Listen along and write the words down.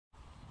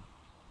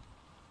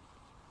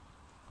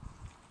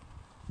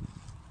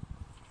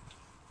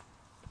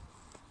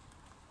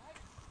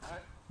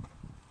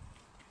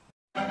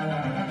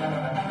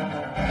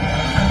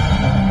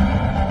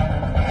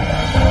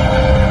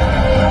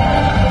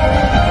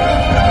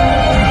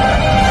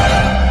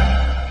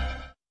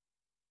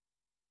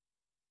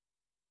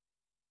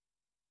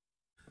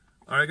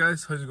Alright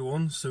guys, how's it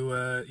going?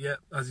 So yeah,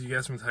 as you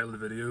guessed from the title of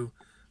the video,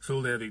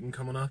 full day of eating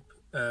coming up,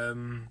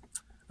 and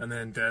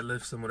then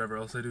deadlifts and whatever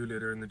else I do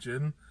later in the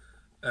gym.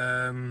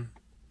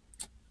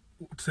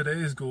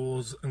 Today's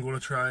goals, I'm going to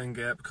try and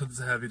get, because it's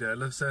a heavy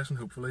deadlift session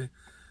hopefully,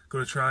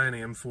 going to try and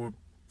aim for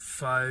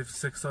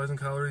 5,000-6,000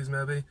 calories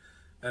maybe.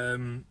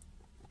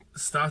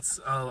 Stats,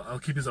 I'll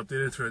keep you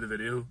updated throughout the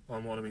video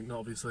on what I'm eating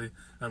obviously,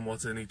 and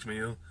what's in each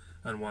meal,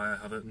 and why I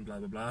have it and blah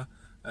blah blah.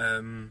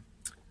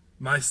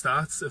 My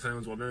stats, if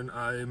anyone's wondering,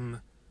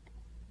 I'm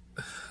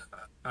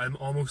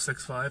almost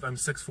 6'5", I'm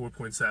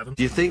 6'4.7".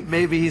 Do you think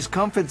maybe he's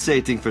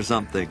compensating for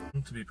something?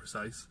 To be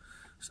precise.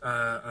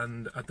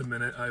 And at the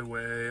minute I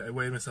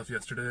weighed myself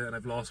yesterday and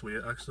I've lost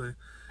weight actually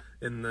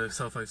in the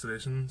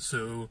self-isolation,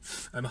 so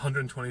I'm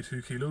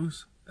 122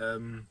 kilos.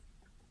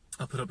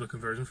 I'll put up the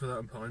conversion for that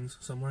in pounds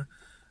somewhere.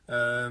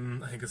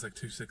 I think it's like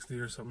 260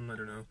 or something, I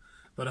don't know.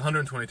 But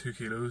 122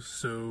 kilos,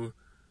 so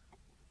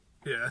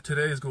yeah,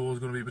 today's goal is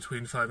going to be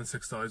between 5,000 and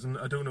 6,000.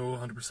 I don't know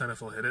 100%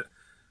 if I'll hit it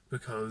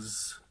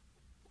because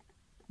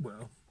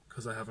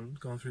I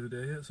haven't gone through the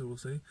day yet, so we'll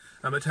see.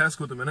 I'm at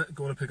Tesco at the minute,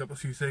 going to pick up a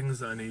few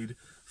things that I need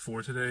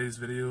for today's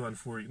video and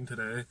for eating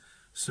today.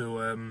 So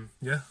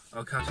yeah,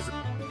 I'll catch you.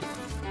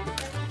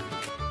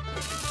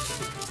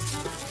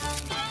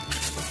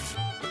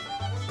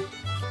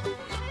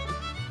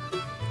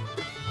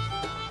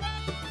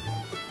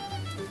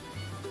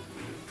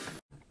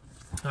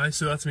 Hi,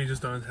 so that's me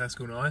just down in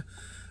Tesco now.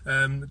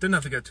 Didn't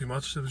have to get too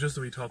much, it was just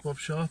a wee top-up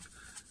shop.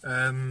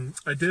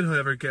 I did,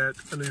 however, get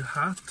a new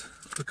hat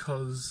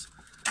because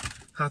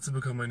hats have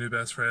become my new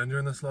best friend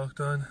during this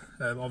lockdown.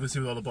 Obviously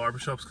with all the barber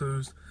shops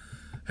closed,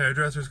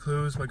 hairdressers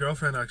closed. My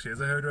girlfriend actually is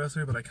a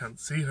hairdresser, but I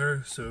can't see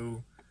her,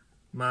 so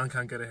man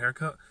can't get a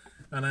haircut.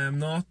 And I am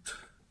not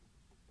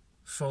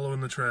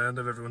following the trend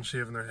of everyone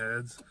shaving their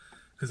heads,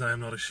 because I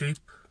am not a sheep,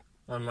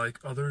 unlike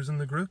others in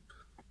the group.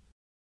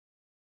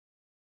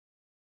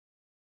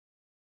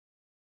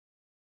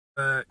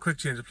 Quick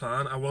change of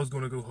plan. I was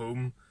going to go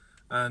home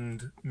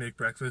and make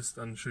breakfast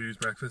and show you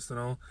breakfast and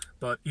all,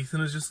 but Ethan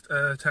has just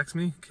texted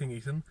me, King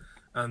Ethan,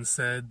 and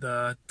said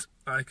that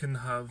I can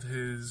have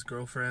his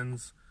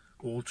girlfriend's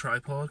old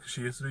tripod, because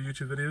she used to do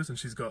YouTube videos and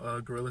she's got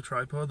a gorilla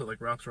tripod that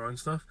like wraps around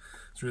stuff.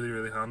 It's really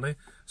really handy.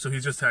 So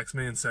he's just texted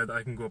me and said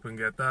I can go up and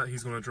get that.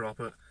 He's going to drop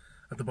it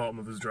at the bottom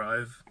of his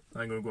drive.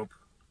 I'm going to go up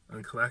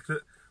and collect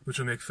it, which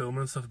will make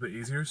filming and stuff a bit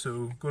easier.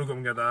 So going to go up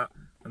and get that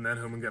and then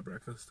home and get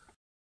breakfast.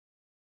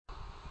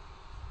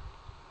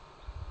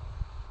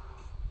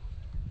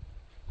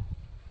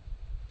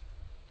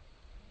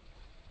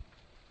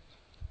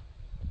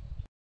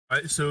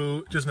 Right,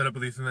 so just met up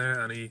with Ethan there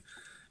and he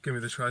gave me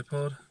the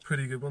tripod,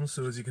 pretty good one.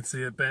 So as you can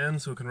see, it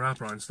bends so it can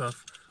wrap around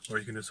stuff, or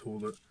you can just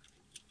hold it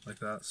like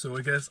that. So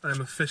I guess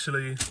I'm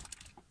officially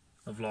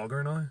a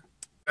vlogger now.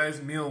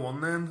 Guys, meal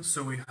one then.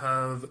 So we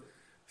have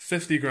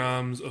 50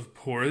 grams of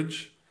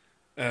porridge,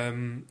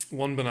 1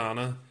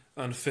 banana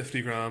and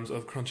 50 grams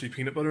of crunchy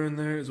peanut butter in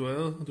there as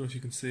well. I don't know if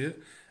you can see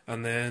it.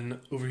 And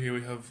then over here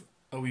we have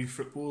a wee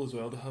fruit bowl as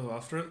well to have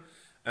after it.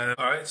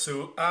 Alright,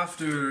 so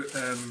after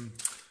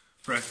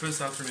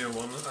breakfast, after meal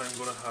one, I'm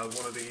going to have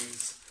one of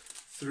these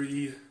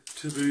 3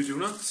 taboo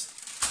donuts.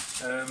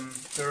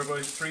 They're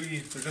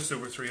just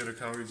over 300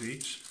 calories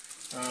each.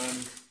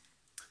 And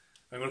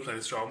I'm going to play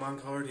the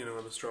strongman card, you know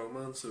I'm a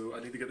strongman, so I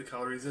need to get the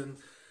calories in.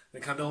 They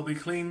can't all be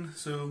clean,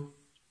 so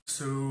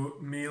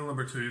meal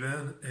number 2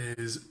 then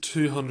is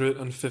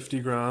 250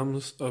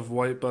 grams of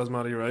white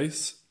basmati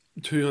rice,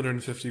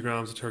 250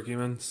 grams of turkey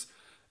mince,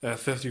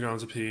 50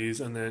 grams of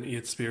peas, and then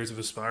 8 spears of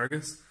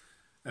asparagus.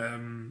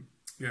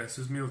 Yes,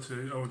 there's meal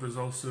 2. Oh, there's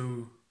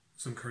also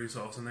some curry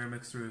sauce in there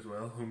mixed through as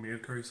well,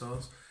 homemade curry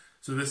sauce.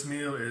 So this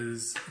meal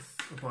is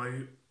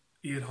about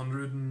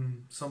 800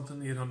 and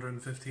something,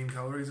 815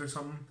 calories or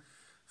something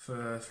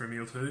for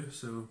meal 2.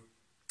 So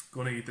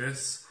going to eat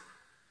this,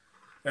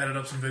 edit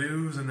up some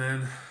videos, and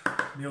then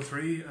meal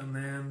 3, and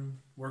then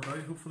work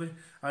out hopefully.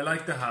 I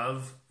like to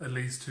have at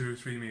least 2 or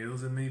 3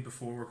 meals in me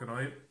before working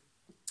out,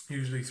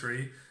 usually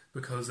 3,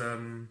 because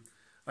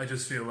I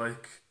just feel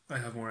like I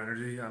have more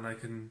energy and I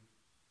can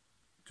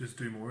just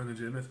do more in the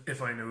gym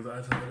if I know that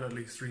I've had at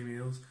least 3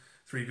 meals,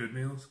 3 good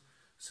meals.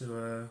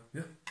 So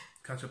yeah,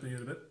 catch up with you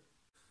in a bit.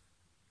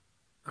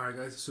 Alright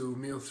guys, so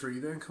meal 3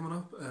 then coming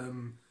up.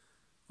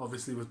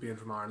 Obviously with being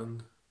from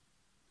Ireland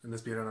and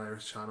this being an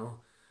Irish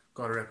channel,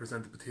 got to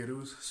represent the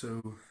potatoes.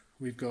 So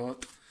we've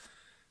got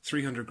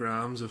 300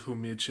 grams of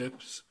homemade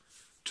chips,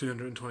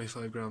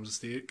 225 grams of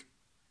steak,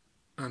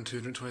 and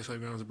 225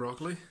 grams of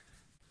broccoli.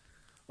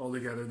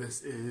 Altogether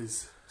this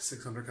is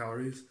 600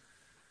 calories.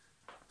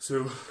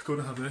 So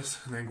going to have this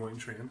and then go out and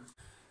train.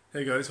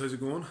 Hey guys, how's it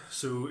going?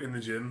 So in the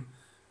gym,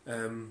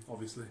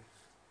 obviously,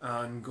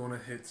 I'm going to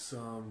hit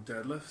some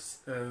deadlifts.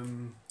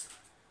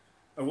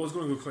 I was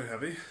going to go quite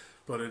heavy,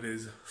 but it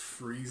is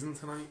freezing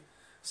tonight,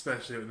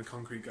 especially out in the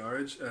concrete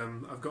garage.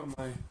 I've got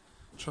my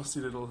trusty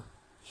little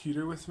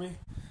heater with me,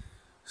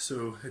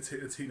 so it's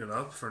heating it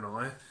up for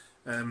now.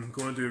 I'm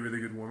going to do a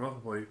really good warm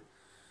up, about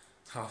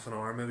half an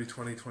hour, maybe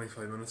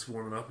 20-25 minutes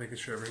warming up, making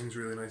sure everything's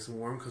really nice and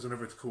warm, because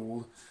whenever it's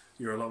cold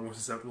you're a lot more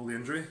susceptible to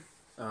injury,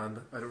 and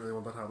I don't really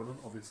want that happening,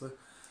 obviously.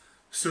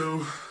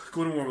 So,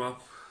 going to warm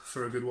up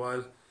for a good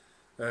while,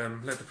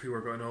 let the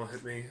pre-workout and all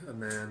hit me, and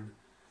then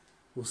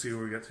we'll see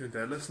where we get to in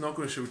deadlifts. Not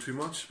going to show too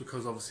much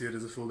because obviously it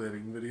is a full day of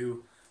eating video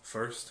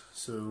first,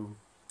 so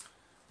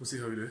we'll see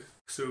how we do.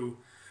 So,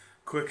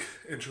 quick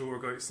intro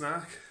workout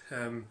snack.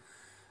 I'm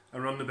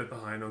running a bit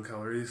behind on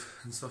calories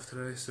and stuff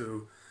today,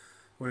 so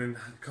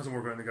because I'm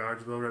working out in the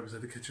garage as well, right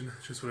beside the kitchen,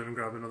 just went in and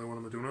grabbed another one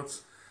of my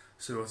donuts.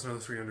 So that's another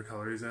 300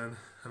 calories in, and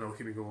it'll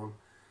keep me going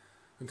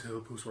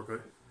until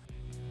post-workout.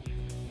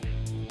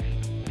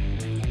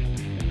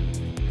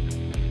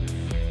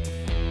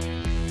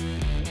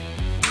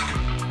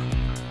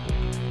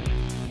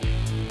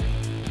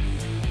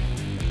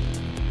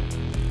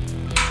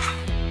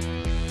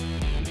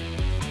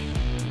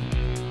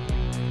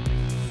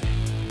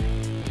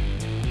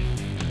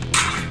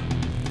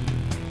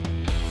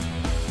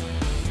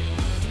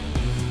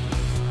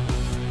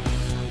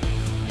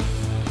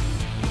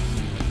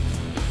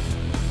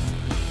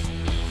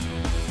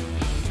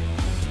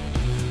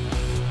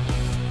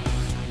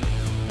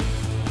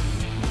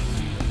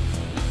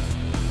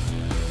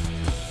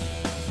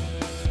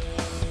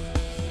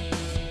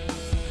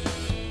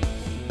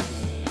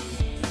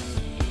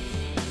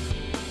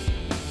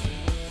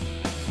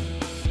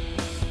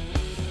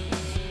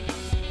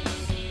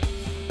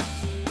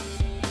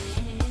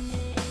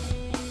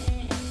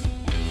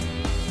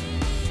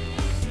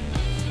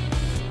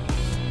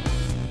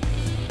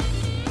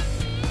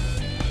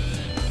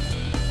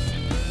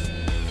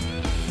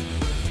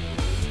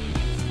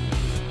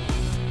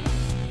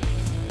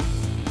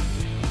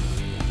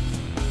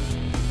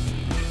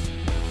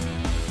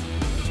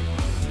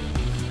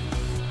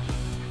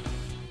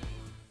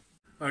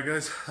 Alright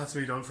guys, that's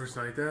me done for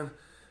tonight then.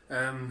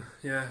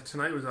 Yeah,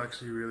 tonight was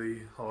actually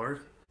really hard.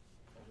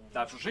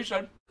 That's what she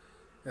said.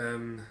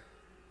 Worked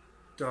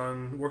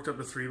up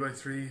to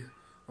 3x3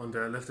 on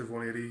deadlift of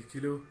 180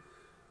 kilo,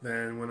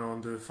 then went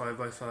on to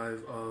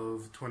 5x5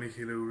 of 20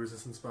 kilo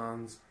resistance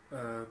bands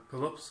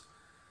pull-ups,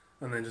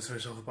 and then just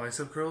finished off with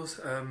bicep curls.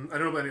 I don't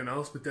know about anyone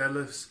else, but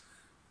deadlifts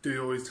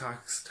do always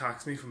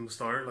tax me from the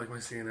start. Like my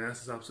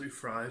CNS is absolutely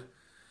fried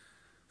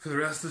for the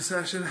rest of the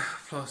session,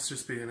 plus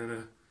just being in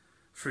a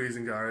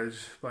freezing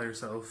garage by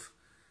yourself,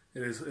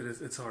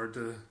 it's hard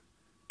to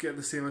get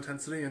the same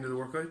intensity into the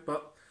workout,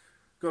 but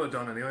got it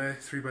done anyway.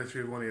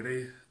 3x3 of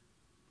 180.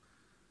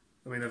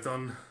 I mean, I've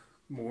done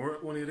more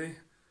at 180,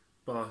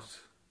 but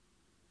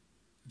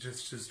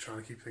just trying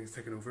to keep things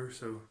ticking over,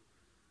 so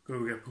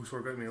go get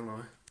post-workout meal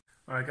now.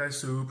 Alright guys,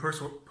 so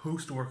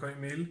post-workout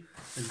meal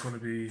is going to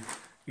be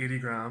 80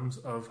 grams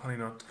of honey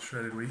nut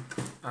shredded wheat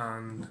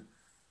and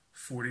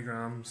 40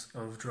 grams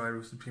of dry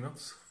roasted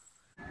peanuts.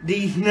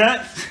 These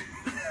nuts.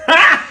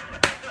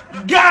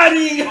 Got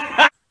him!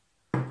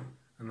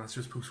 And that's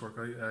just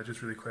post-workout,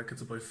 just really quick.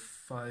 It's about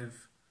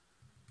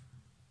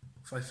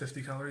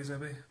 550 calories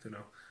maybe, don't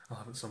know. I'll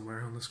have it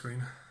somewhere on the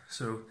screen.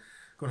 So,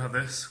 go and have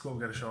this, go up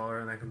and get a shower,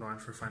 and then come down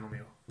for a final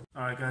meal.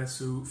 Alright guys,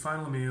 so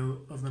final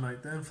meal of the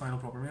night then, final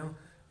proper meal,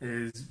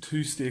 is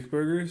 2 steak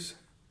burgers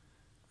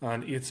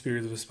and 8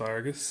 spears of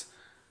asparagus.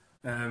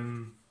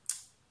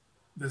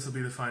 This will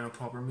be the final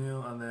proper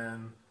meal, and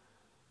then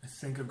I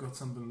think I've got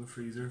something in the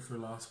freezer for the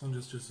last one,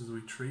 just as a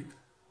wee treat.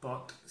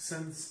 But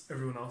since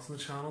everyone else on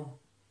the channel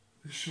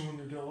is showing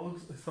their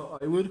dogs, I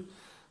thought I would.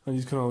 And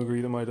you can all agree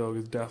that my dog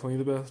is definitely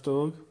the best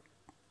dog.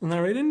 Isn't that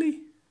right,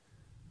 Indy?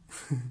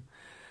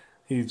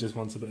 He just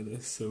wants a bit of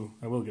this, so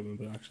I will give him a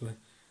bit actually.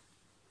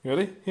 You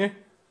ready? Here.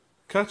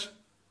 Catch.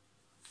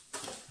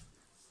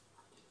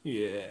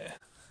 Yeah.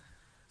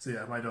 So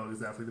yeah, my dog is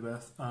definitely the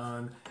best.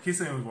 And in case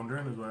anyone was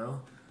wondering as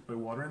well about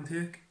water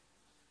intake,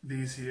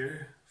 these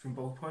here from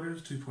bulk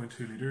powders,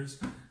 2.2 litres,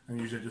 and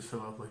usually I just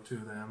fill up like 2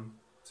 of them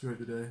throughout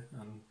the day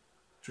and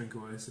drink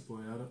away, sip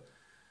away at it.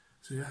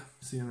 So yeah,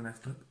 see you in the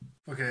next clip.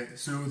 Okay,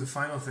 so the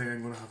final thing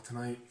I'm going to have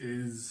tonight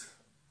is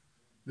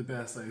the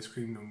best ice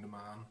cream known to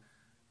man.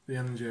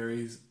 Ben &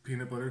 Jerry's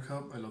peanut butter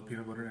cup. I love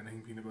peanut butter,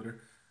 anything peanut butter.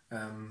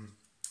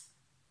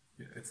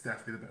 Yeah, it's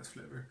definitely the best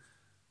flavour.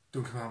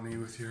 Don't come at me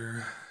with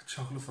your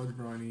chocolate fudge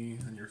brownie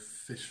and your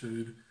fish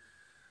food,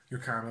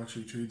 your caramel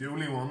choo-choo. The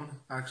only one,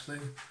 actually,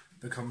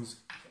 that comes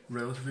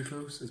relatively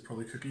close is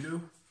probably cookie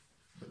dough,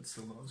 but it's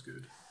still not as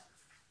good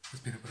as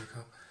peanut butter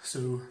cup.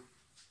 So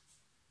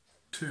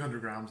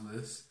 200 grams of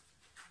this,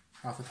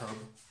 half a tub,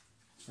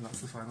 and that's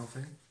the final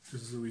thing,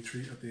 just as a wee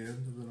treat at the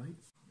end of the night.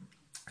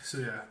 So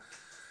yeah,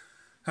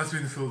 that's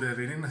been the full day of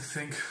eating. I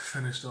think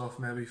finished off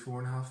maybe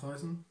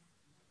 4,500,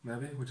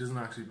 maybe, which isn't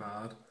actually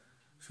bad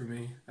for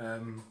me.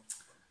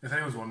 If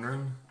anyone's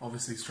wondering,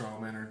 obviously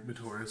strongmen are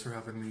notorious for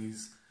having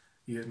these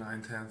 8,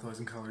 9,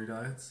 10,000 calorie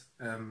diets.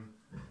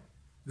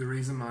 The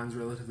reason mine's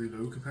relatively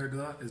low compared to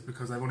that is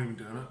because I've only been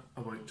doing it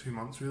about 2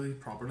 months really,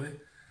 properly.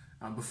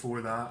 And before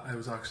that I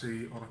was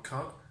actually on a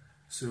cut,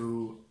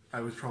 so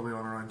I was probably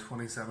on around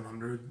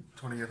 2,700,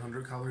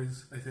 2,800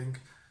 calories I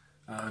think.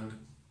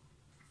 And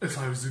if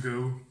I was to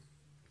go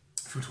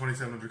from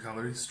 2,700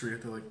 calories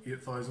straight to like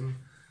 8,000,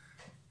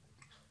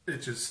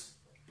 it just,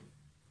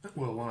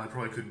 well, one, I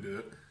probably couldn't do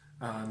it,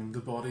 and the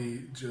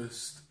body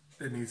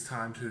it needs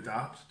time to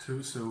adapt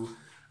to. So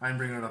I'm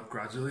bringing it up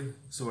gradually.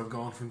 So I've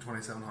gone from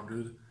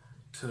 2,700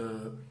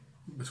 to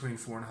between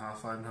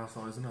 4,500,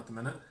 5,500 at the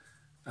minute,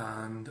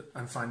 and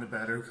I'm finding it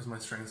better because my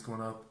strength's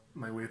going up,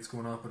 my weight's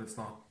going up, but it's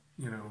not,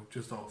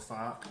 just all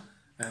fat.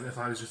 And if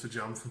I was just to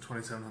jump from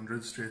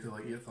 2,700 straight to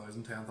like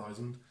 8,000,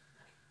 10,000,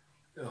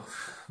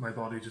 my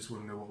body just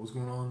wouldn't know what was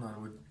going on.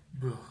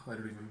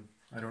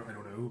 I don't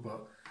know,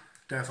 but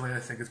definitely I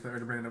think it's better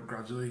to bring it up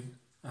gradually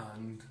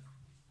and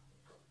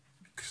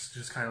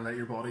just kind of let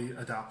your body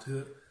adapt to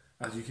it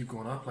as you keep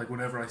going up. Like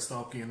whenever I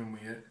stop gaining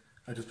weight,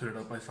 I just put it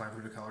up by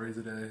 500 calories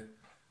a day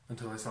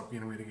until I stop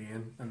gaining weight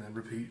again, and then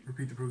repeat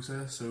the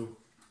process. So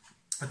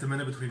at the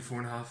minute between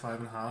 4.5,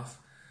 5.5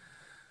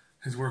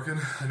 is working.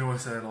 I know I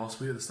said I lost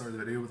weight at the start of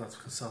the video, but that's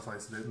because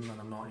self-isolating and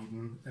I'm not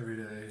eating every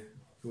day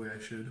the way I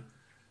should.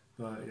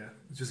 But yeah,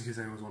 just in case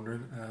anyone was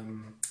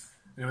wondering.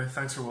 Anyway,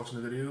 thanks for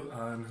watching the video,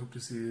 and hope to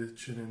see you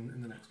tune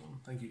in the next one.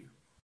 Thank you.